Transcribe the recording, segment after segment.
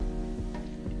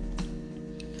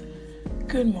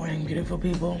Good morning, beautiful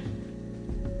people.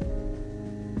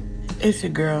 It's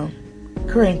your girl,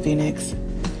 Corinne Phoenix,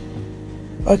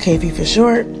 or KP for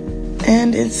short,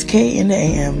 and it's K in the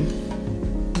AM.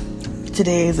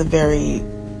 Today is a very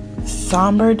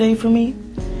somber day for me.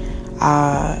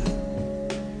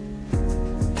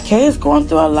 Kay is going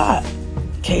through a lot.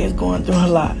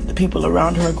 The people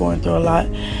around her are going through a lot.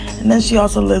 And then she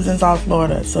also lives in South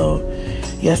Florida, so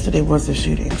yesterday was the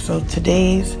shooting. So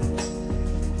today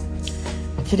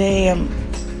I'm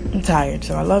tired.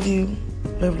 So I love you.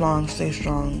 Live long, stay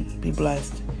strong, be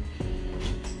blessed.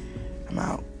 I'm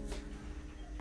out.